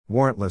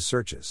Warrantless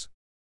searches.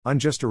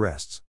 Unjust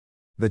arrests.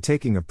 The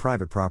taking of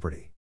private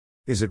property.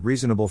 Is it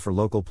reasonable for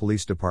local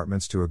police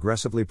departments to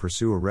aggressively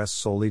pursue arrests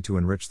solely to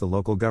enrich the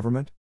local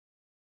government?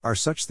 Are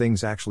such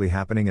things actually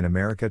happening in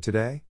America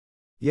today?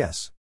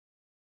 Yes.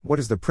 What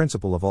is the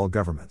principle of all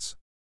governments?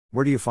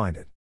 Where do you find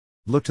it?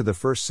 Look to the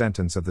first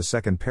sentence of the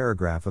second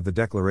paragraph of the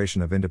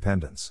Declaration of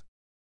Independence.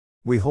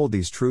 We hold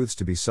these truths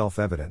to be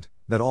self-evident,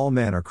 that all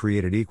men are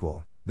created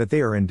equal, that they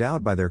are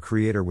endowed by their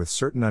Creator with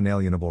certain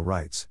unalienable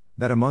rights,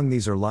 that among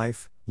these are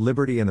life,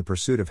 liberty and the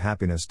pursuit of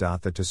happiness.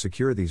 That to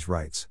secure these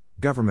rights,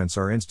 governments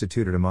are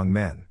instituted among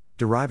men,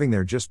 deriving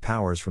their just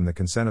powers from the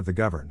consent of the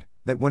governed,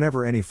 that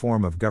whenever any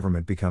form of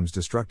government becomes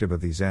destructive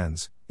of these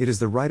ends, it is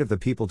the right of the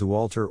people to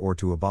alter or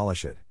to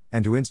abolish it,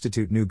 and to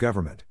institute new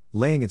government,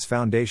 laying its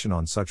foundation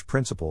on such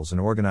principles and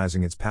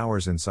organizing its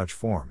powers in such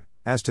form,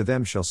 as to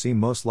them shall seem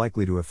most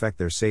likely to affect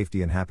their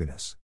safety and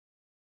happiness.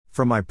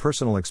 From my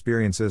personal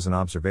experiences and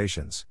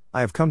observations,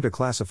 I have come to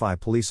classify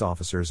police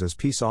officers as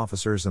peace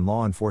officers and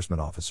law enforcement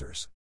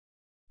officers.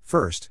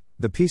 First,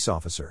 the peace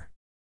officer.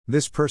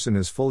 This person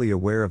is fully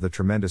aware of the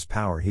tremendous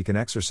power he can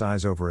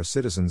exercise over a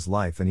citizen's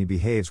life, and he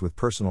behaves with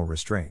personal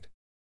restraint.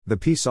 The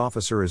peace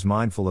officer is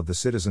mindful of the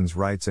citizen's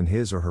rights and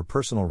his or her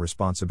personal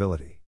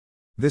responsibility.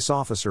 This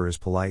officer is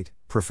polite,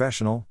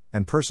 professional,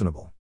 and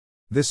personable.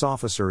 This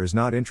officer is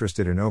not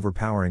interested in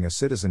overpowering a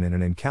citizen in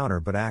an encounter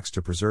but acts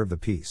to preserve the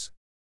peace.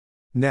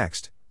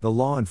 Next, the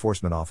law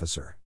enforcement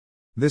officer.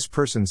 This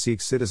person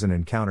seeks citizen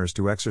encounters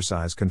to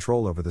exercise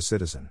control over the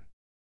citizen.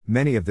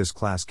 Many of this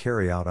class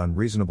carry out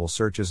unreasonable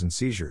searches and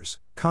seizures,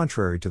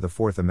 contrary to the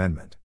Fourth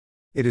Amendment.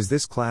 It is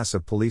this class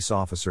of police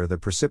officer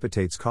that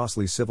precipitates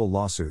costly civil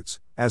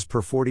lawsuits, as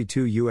per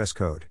 42 U.S.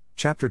 Code,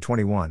 Chapter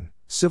 21,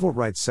 Civil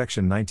Rights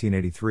Section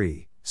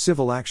 1983,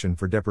 Civil Action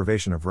for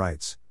Deprivation of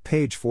Rights,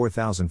 page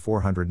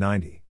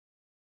 4490.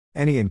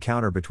 Any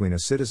encounter between a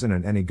citizen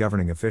and any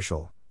governing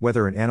official,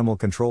 whether an animal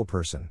control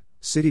person,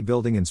 city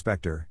building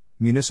inspector,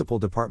 municipal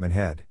department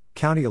head,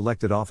 county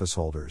elected office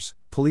holders,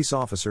 police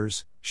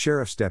officers,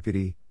 sheriff's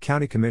deputy,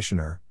 county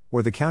commissioner,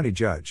 or the county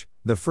judge,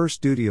 the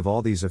first duty of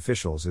all these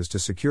officials is to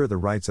secure the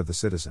rights of the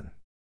citizen.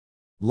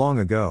 Long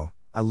ago,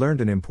 I learned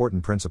an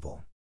important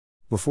principle.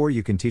 Before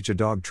you can teach a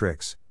dog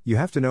tricks, you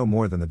have to know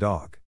more than the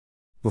dog.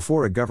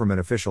 Before a government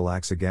official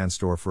acts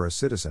against or for a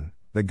citizen,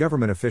 the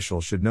government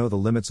official should know the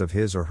limits of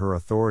his or her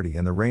authority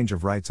and the range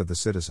of rights of the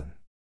citizen.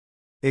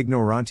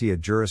 Ignorantia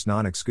juris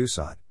non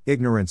excusat,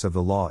 ignorance of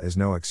the law is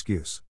no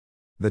excuse.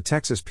 The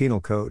Texas Penal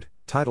Code,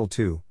 Title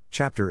II,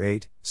 Chapter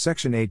 8,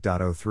 Section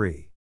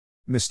 8.03.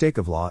 Mistake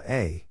of law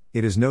A.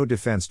 It is no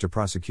defense to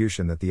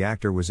prosecution that the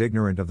actor was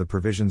ignorant of the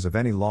provisions of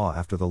any law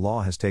after the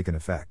law has taken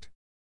effect.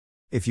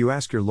 If you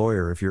ask your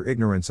lawyer if your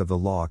ignorance of the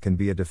law can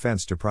be a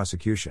defense to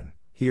prosecution,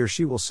 he or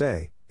she will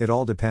say, it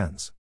all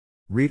depends.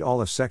 Read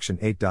all of Section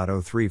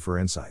 8.03 for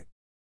insight.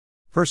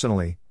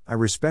 Personally, I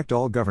respect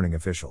all governing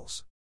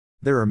officials.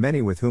 There are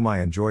many with whom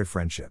I enjoy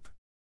friendship.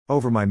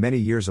 Over my many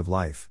years of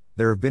life,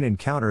 there have been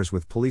encounters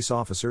with police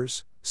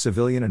officers,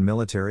 civilian and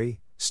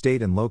military,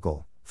 state and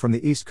local, from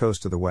the East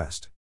Coast to the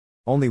West.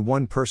 Only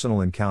one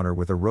personal encounter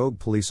with a rogue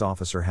police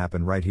officer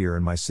happened right here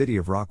in my city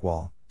of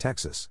Rockwall,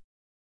 Texas.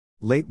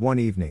 Late one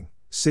evening,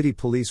 city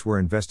police were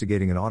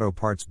investigating an auto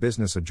parts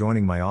business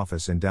adjoining my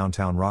office in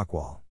downtown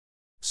Rockwall.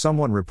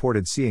 Someone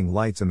reported seeing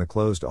lights in the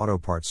closed auto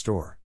parts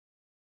store.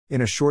 In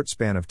a short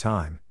span of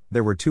time,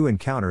 there were two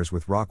encounters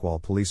with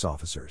Rockwall police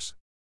officers.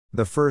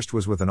 The first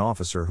was with an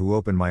officer who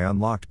opened my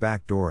unlocked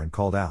back door and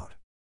called out.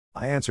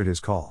 I answered his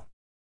call.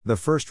 The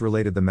first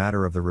related the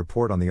matter of the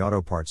report on the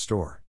auto parts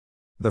store.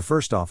 The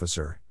first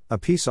officer, a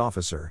peace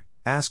officer,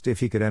 asked if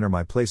he could enter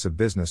my place of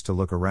business to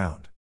look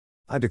around.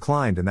 I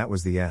declined, and that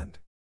was the end.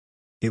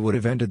 It would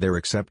have ended there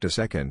except a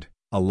second,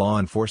 a law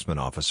enforcement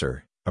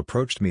officer,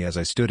 approached me as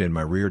I stood in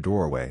my rear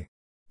doorway.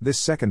 This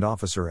second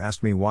officer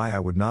asked me why I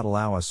would not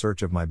allow a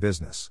search of my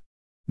business.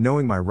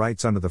 Knowing my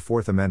rights under the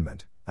Fourth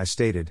Amendment, I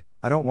stated,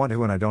 I don't want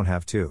to and I don't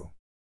have to.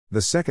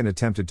 The second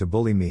attempted to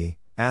bully me,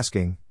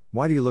 asking,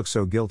 why do you look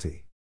so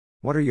guilty?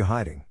 What are you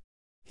hiding?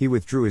 He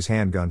withdrew his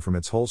handgun from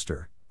its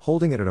holster,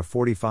 holding it at a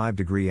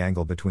 45-degree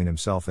angle between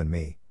himself and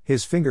me,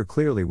 his finger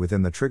clearly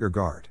within the trigger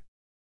guard.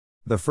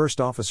 The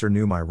first officer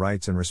knew my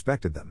rights and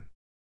respected them.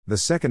 The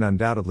second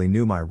undoubtedly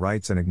knew my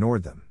rights and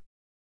ignored them.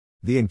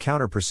 The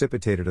encounter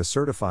precipitated a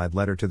certified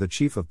letter to the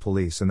chief of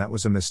police, and that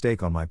was a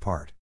mistake on my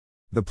part.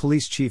 The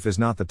police chief is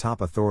not the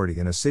top authority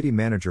in a city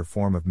manager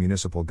form of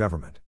municipal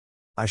government.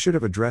 I should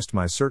have addressed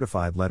my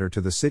certified letter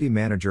to the city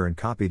manager and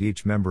copied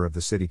each member of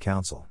the city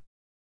council.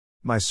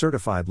 My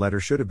certified letter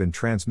should have been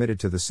transmitted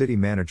to the city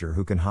manager,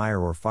 who can hire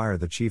or fire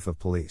the chief of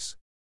police.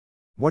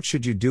 What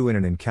should you do in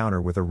an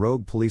encounter with a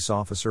rogue police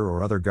officer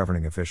or other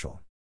governing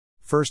official?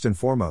 First and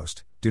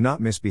foremost, do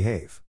not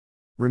misbehave.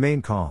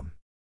 Remain calm.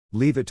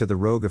 Leave it to the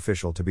rogue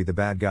official to be the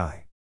bad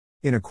guy.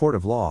 In a court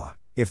of law,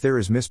 if there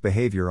is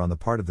misbehavior on the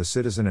part of the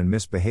citizen and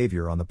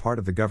misbehavior on the part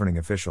of the governing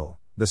official,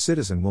 the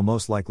citizen will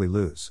most likely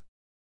lose.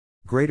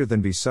 Greater than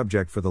be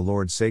subject for the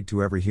Lord's sake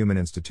to every human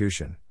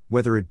institution,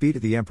 whether it be to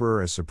the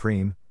emperor as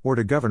supreme, or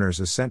to governors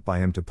as sent by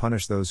him to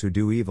punish those who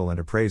do evil and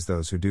to praise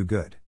those who do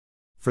good.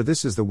 For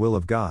this is the will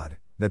of God,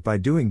 that by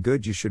doing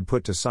good you should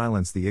put to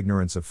silence the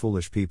ignorance of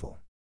foolish people.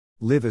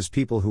 Live as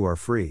people who are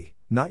free,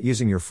 not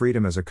using your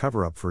freedom as a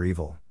cover-up for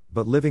evil,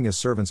 but living as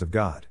servants of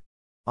God.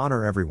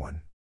 Honor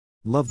everyone.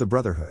 Love the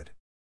brotherhood.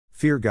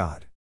 Fear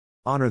God.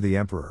 Honor the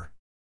emperor.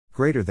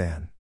 Greater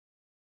than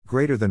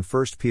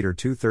 1 Peter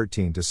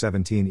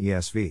 2:13-17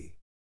 ESV.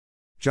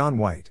 John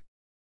White.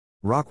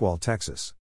 Rockwall, Texas.